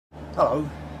Hello,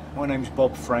 my name's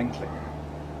Bob Franklin.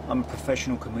 I'm a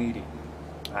professional comedian,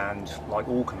 and like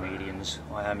all comedians,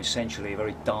 I am essentially a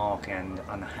very dark and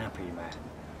unhappy man.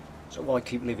 So why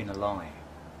keep living a lie?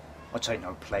 I take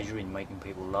no pleasure in making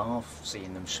people laugh,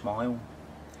 seeing them smile.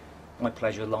 My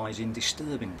pleasure lies in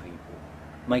disturbing people,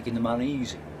 making them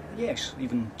uneasy, yes,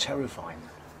 even terrifying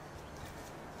them.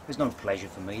 There's no pleasure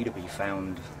for me to be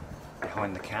found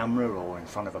behind the camera or in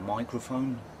front of a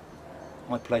microphone.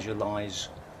 My pleasure lies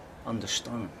under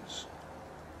stones.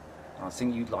 And I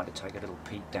think you'd like to take a little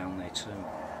peek down there too.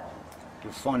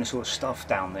 You'll find the sort of stuff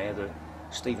down there that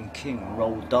Stephen King and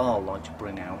Roald Dahl like to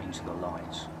bring out into the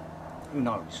light. Who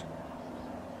knows?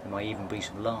 There may even be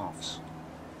some laughs,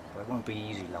 but it won't be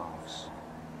easy laughs.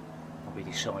 They'll be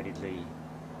decidedly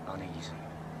uneasy.